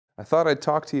I thought I'd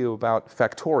talk to you about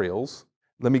factorials.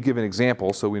 Let me give an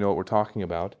example so we know what we're talking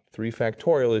about. 3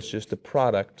 factorial is just the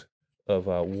product of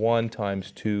 1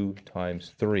 times 2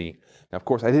 times 3. Now, of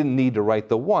course, I didn't need to write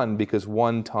the 1 because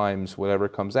 1 times whatever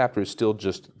comes after is still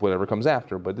just whatever comes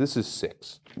after, but this is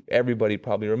 6. Everybody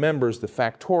probably remembers the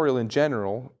factorial in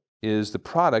general is the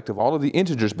product of all of the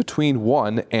integers between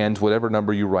 1 and whatever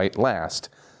number you write last.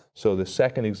 So the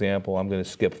second example, I'm going to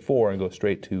skip 4 and go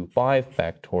straight to 5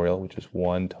 factorial, which is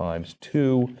 1 times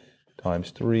 2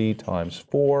 times 3 times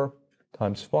 4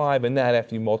 times 5, and that,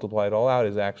 after you multiply it all out,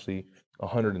 is actually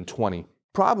 120.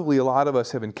 Probably a lot of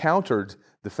us have encountered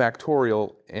the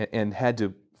factorial and had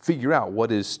to figure out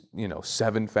what is,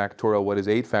 7 factorial, what is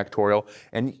 8 factorial,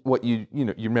 and what you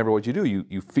remember what you do.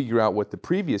 You figure out what the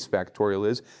previous factorial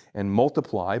is and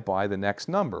multiply by the next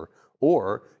number.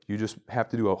 Or you just have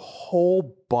to do a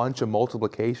whole bunch of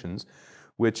multiplications,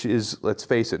 which is, let's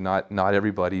face it, not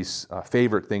everybody's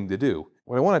favorite thing to do.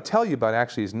 What I want to tell you about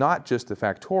actually is not just the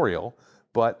factorial,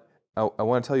 but I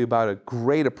want to tell you about a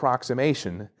great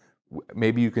approximation.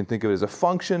 Maybe you can think of it as a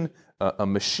function, a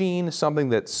machine, something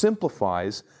that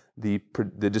simplifies the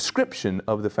description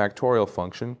of the factorial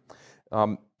function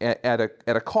at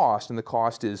a cost, and the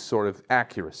cost is sort of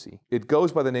accuracy. It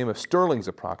goes by the name of Stirling's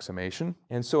approximation,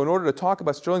 and so in order to talk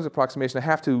about Stirling's approximation, I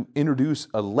have to introduce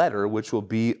a letter which will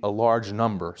be a large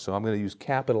number. So I'm going to use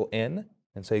capital N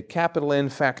and say capital N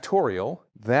factorial.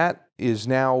 That is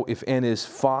now, if n is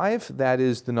 5, that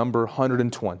is the number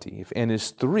 120. If n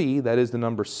is 3, that is the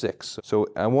number 6. So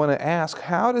I want to ask,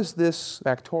 how does this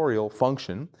factorial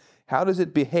function, how does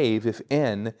it behave if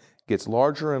n gets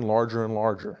larger and larger and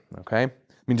larger? Okay? I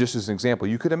mean, just as an example,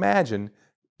 you could imagine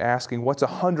asking, what's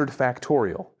 100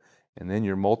 factorial? And then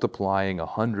you're multiplying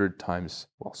 100 times,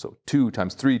 well, so 2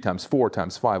 times 3 times 4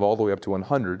 times 5, all the way up to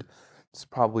 100. It's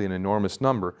probably an enormous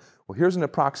number. Well, here's an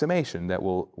approximation that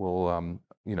will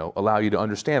allow you to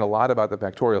understand a lot about the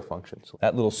factorial function. So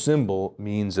that little symbol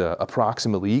means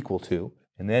approximately equal to,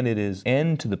 and then it is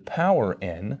n to the power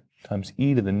n times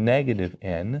e to the negative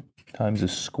n times the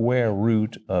square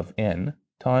root of n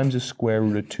times the square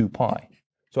root of 2 pi.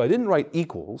 So I didn't write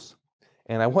equals,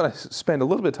 and I want to spend a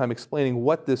little bit of time explaining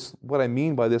what I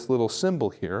mean by this little symbol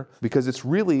here, because it's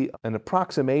really an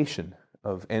approximation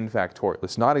of n factorial.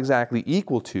 It's not exactly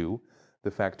equal to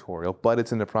the factorial, but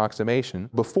it's an approximation.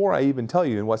 Before I even tell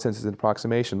you in what sense it's an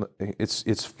approximation,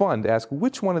 it's fun to ask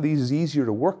which one of these is easier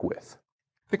to work with.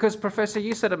 Because, Professor,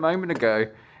 you said a moment ago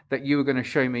that you were going to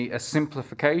show me a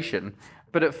simplification,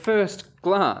 but at first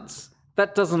glance,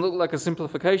 that doesn't look like a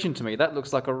simplification to me. That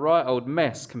looks like a right old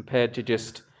mess compared to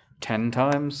just 10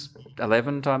 times,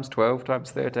 11 times, 12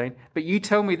 times 13. But you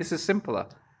tell me this is simpler.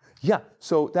 Yeah,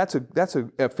 so that's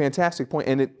a fantastic point,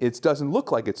 and it doesn't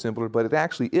look like it's simpler, but it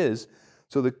actually is.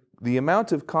 So the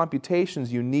amount of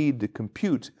computations you need to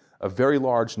compute a very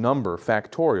large number,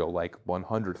 factorial, like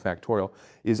 100 factorial,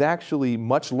 is actually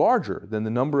much larger than the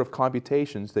number of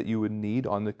computations that you would need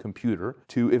on the computer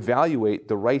to evaluate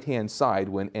the right-hand side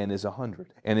when n is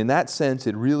 100. And in that sense,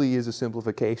 it really is a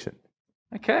simplification.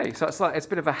 Okay, so it's a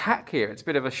bit of a hack here. It's a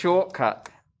bit of a shortcut,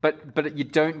 but you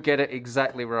don't get it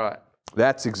exactly right.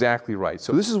 That's exactly right.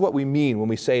 So this is what we mean when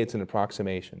we say it's an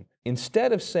approximation.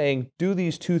 Instead of saying, do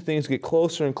these two things get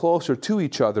closer and closer to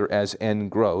each other as n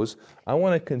grows, I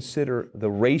want to consider the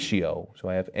ratio. So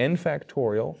I have n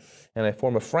factorial, and I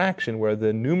form a fraction where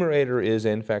the numerator is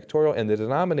n factorial and the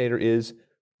denominator is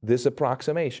this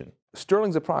approximation.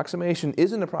 Stirling's approximation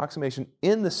is an approximation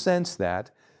in the sense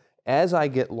that as I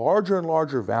get larger and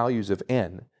larger values of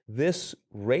n, this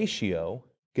ratio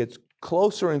gets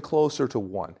closer and closer to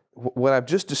 1. What I've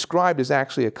just described is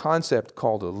actually a concept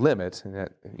called a limit, and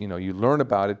that, you learn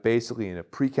about it basically in a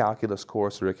pre-calculus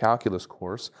course or a calculus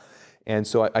course. And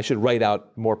so I should write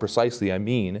out more precisely, I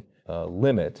mean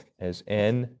limit as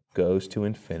n goes to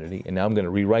infinity. And now I'm going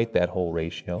to rewrite that whole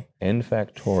ratio. N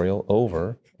factorial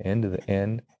over n to the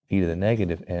n e to the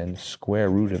negative n square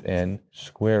root of n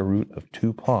square root of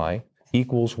 2 pi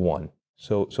equals 1.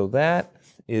 So that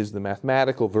is the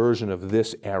mathematical version of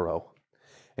this arrow.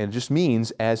 And it just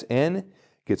means as n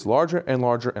gets larger and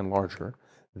larger and larger,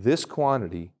 this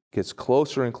quantity gets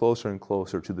closer and closer and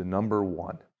closer to the number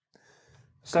 1.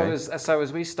 Okay? So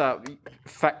as we start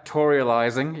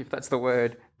factorializing, if that's the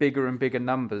word, bigger and bigger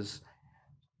numbers,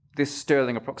 this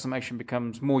Stirling approximation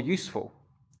becomes more useful.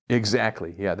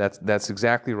 Exactly. Yeah, that's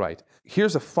exactly right.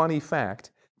 Here's a funny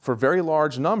fact. For very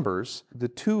large numbers, the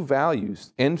two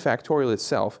values, n factorial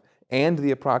itself and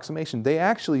the approximation, they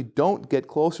actually don't get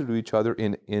closer to each other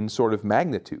in sort of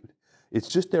magnitude. It's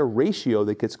just their ratio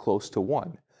that gets close to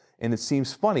 1. And it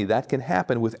seems funny that can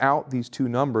happen without these two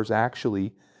numbers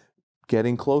actually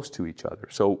getting close to each other.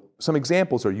 So some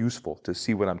examples are useful to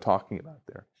see what I'm talking about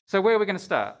there. So where are we going to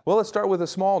start? Well, let's start with a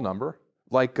small number,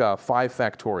 like 5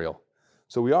 factorial.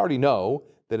 So we already know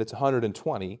that it's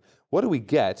 120. What do we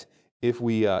get if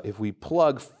we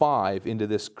plug 5 into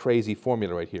this crazy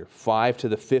formula right here? 5 to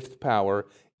the 5th power,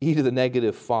 e to the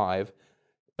negative 5,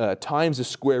 times the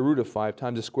square root of 5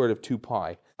 times the square root of 2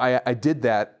 pi. I did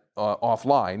that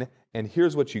offline, and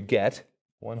here's what you get.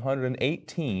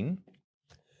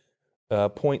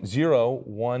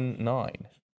 118.019.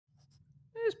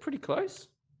 It's pretty close.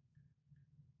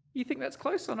 You think that's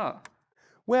close or not?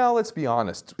 Well, let's be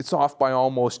honest. It's off by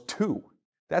almost 2.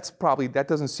 That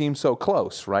doesn't seem so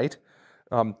close, right?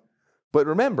 But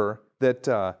remember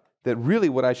that really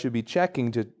what I should be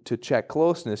checking to check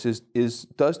closeness is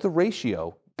does the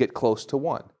ratio get close to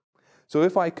 1? So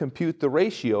if I compute the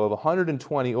ratio of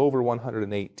 120 over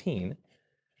 118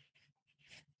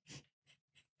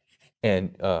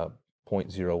 and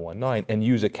 0.019 and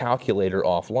use a calculator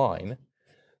offline,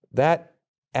 that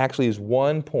actually is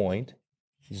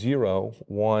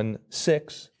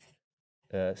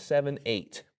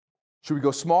 1.01678. Should we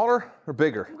go smaller or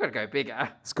bigger? We've got to go bigger.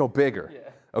 Let's go bigger. Yeah.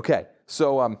 Okay,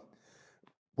 so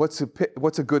what's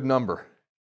a good number?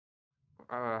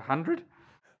 100?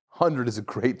 100 is a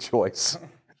great choice.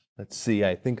 Let's see,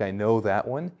 I think I know that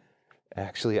one.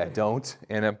 Actually, I don't,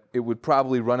 and it would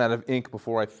probably run out of ink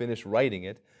before I finish writing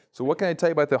it. So what can I tell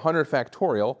you about the 100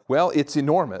 factorial? Well, it's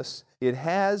enormous. It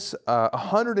has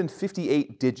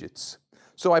 158 digits.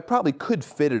 So I probably could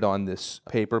fit it on this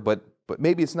paper, but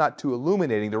maybe it's not too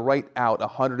illuminating to write out a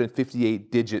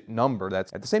 158-digit number.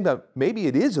 That's at the same time, maybe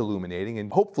it is illuminating,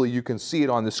 and hopefully you can see it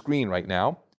on the screen right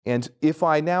now. And if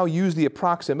I now use the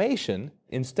approximation,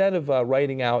 instead of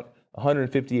writing out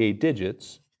 158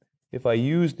 digits, if I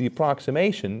use the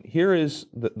approximation, here is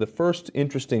the first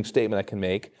interesting statement I can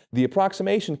make. The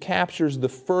approximation captures the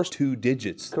first 2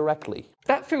 digits correctly.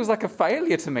 That feels like a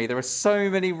failure to me. There are so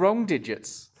many wrong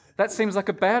digits. That seems like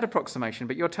a bad approximation,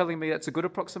 but you're telling me that's a good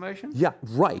approximation? Yeah,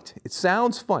 right. It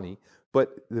sounds funny,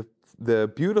 but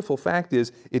the beautiful fact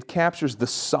is it captures the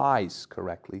size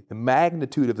correctly. The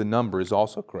magnitude of the number is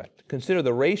also correct. Consider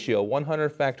the ratio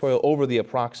 100 factorial over the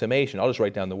approximation. I'll just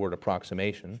write down the word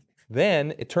approximation.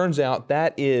 Then it turns out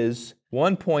that is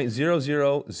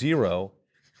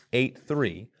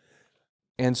 1.00083.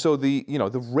 And so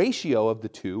the ratio of the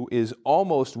two is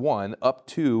almost 1 up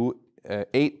to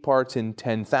 8 parts in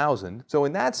 10,000. So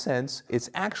in that sense, it's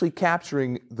actually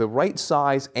capturing the right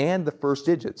size and the first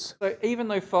digits. So even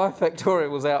though 5 factorial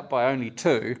was out by only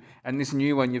 2, and this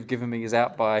new one you've given me is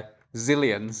out by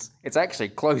zillions, it's actually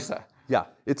closer. Yeah,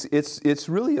 it's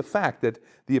really a fact that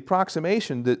the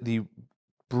approximation, the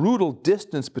brutal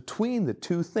distance between the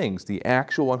two things, the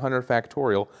actual 100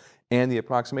 factorial and the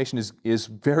approximation, is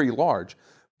very large.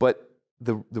 But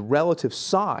the relative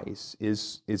size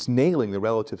is nailing the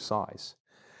relative size.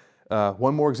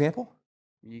 One more example?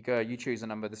 You go, you choose a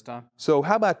number this time. So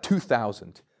how about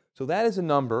 2,000? So that is a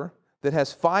number that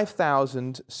has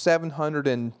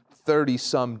 5,730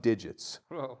 some digits.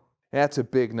 Whoa. That's a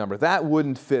big number. That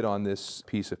wouldn't fit on this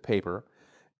piece of paper.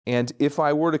 And if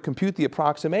I were to compute the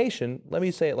approximation, let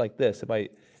me say it like this. If I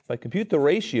compute the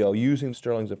ratio using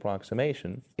Stirling's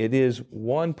approximation, it is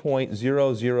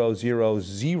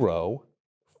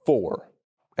 1.00004.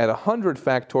 At 100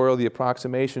 factorial, the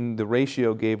approximation, the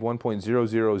ratio gave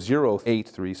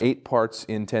 1.00083, 8 parts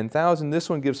in 10,000. This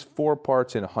one gives 4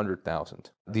 parts in 100,000.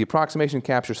 The approximation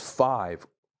captures 5,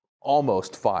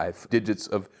 almost 5 digits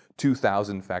of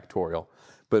 2,000 factorial.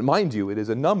 But mind you, it is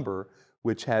a number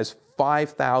which has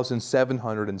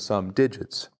 5,700 and some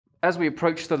digits. As we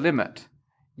approach the limit,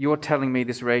 you're telling me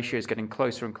this ratio is getting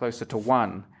closer and closer to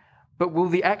 1. But will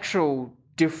the actual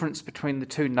difference between the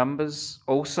two numbers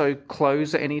also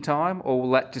close at any time, or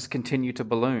will that just continue to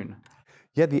balloon?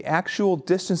 Yeah, the actual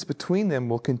distance between them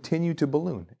will continue to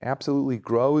balloon. Absolutely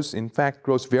grows, in fact,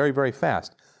 grows very, very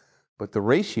fast. But the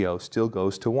ratio still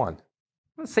goes to 1.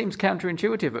 That seems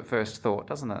counterintuitive at first thought,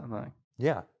 doesn't it? Though?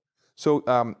 Yeah. So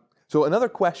another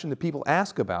question that people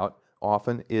ask about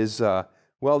often is,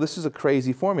 well, this is a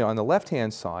crazy formula. On the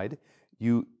left-hand side,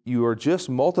 you are just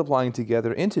multiplying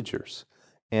together integers.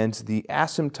 And the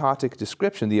asymptotic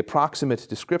description, the approximate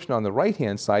description on the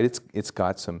right-hand side, it's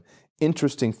got some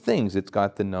interesting things. It's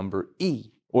got the number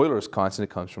e. Euler's constant,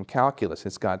 it comes from calculus.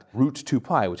 It's got root 2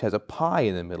 pi, which has a pi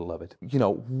in the middle of it.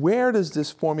 Where does this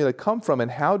formula come from,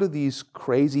 and how do these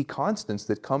crazy constants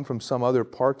that come from some other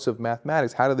parts of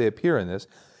mathematics, how do they appear in this?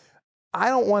 I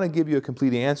don't want to give you a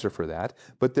complete answer for that,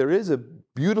 but there is a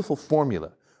beautiful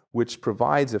formula which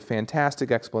provides a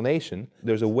fantastic explanation.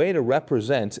 There's a way to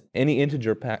represent any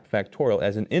integer factorial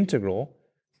as an integral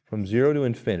from 0 to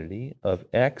infinity of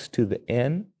x to the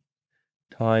n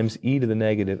times e to the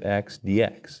negative x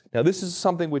dx. Now this is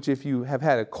something which if you have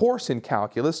had a course in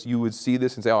calculus, you would see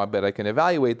this and say, oh, I bet I can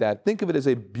evaluate that. Think of it as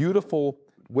a beautiful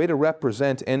way to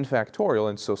represent n factorial.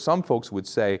 And so some folks would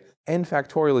say n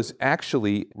factorial is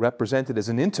actually represented as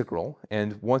an integral.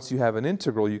 And once you have an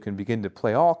integral, you can begin to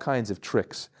play all kinds of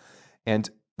tricks. And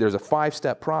there's a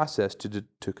 5-step process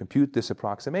to compute this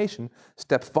approximation.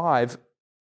 Step 5,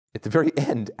 at the very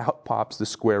end, out pops the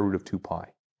square root of 2 pi.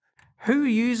 Who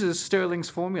uses Stirling's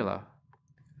formula?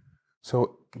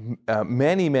 So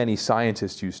many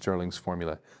scientists use Stirling's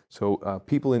formula. So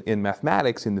people in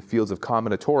mathematics, in the fields of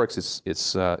combinatorics,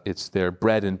 it's their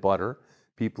bread and butter.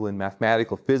 People in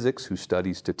mathematical physics who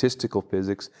study statistical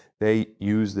physics, they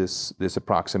use this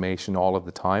approximation all of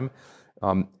the time.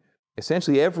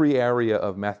 Essentially every area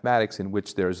of mathematics in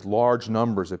which there's large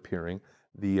numbers appearing,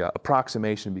 the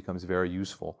approximation becomes very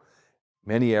useful.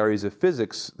 Many areas of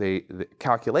physics, the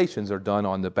calculations are done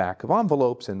on the back of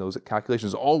envelopes, and those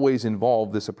calculations always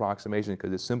involve this approximation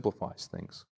because it simplifies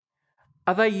things.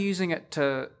 Are they using it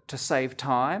to save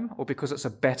time, or because it's a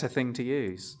better thing to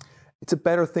use? It's a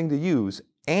better thing to use,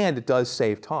 and it does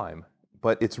save time.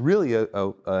 But it's really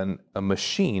a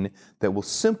machine that will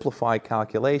simplify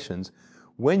calculations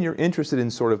when you're interested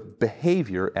in sort of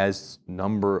behavior as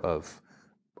number of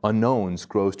unknowns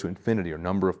grows to infinity, or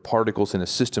number of particles in a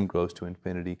system grows to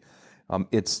infinity.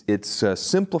 It's a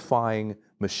simplifying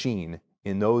machine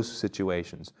in those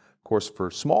situations. Of course, for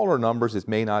smaller numbers, it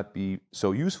may not be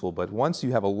so useful, but once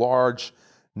you have a large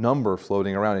number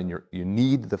floating around and you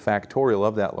need the factorial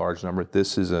of that large number,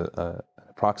 this is an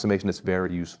approximation that's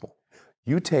very useful.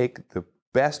 You take the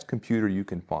best computer you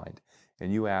can find,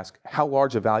 and you ask, how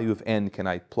large a value of n can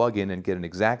I plug in and get an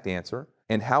exact answer?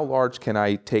 And how large can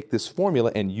I take this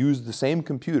formula and use the same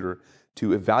computer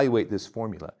to evaluate this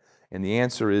formula? And the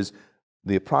answer is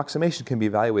the approximation can be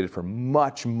evaluated for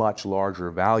much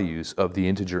larger values of the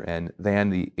integer n than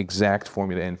the exact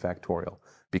formula n factorial,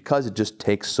 because it just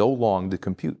takes so long to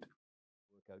compute.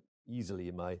 Work out easily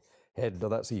in my head, now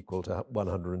that's equal to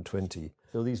 120.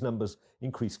 So these numbers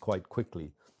increase quite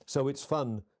quickly. So it's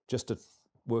fun just to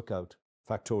work out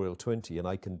factorial 20, and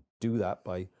I can do that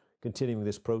by continuing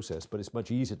this process, but it's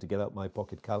much easier to get out my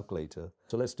pocket calculator.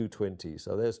 So let's do 20.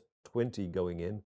 So there's 20 going in.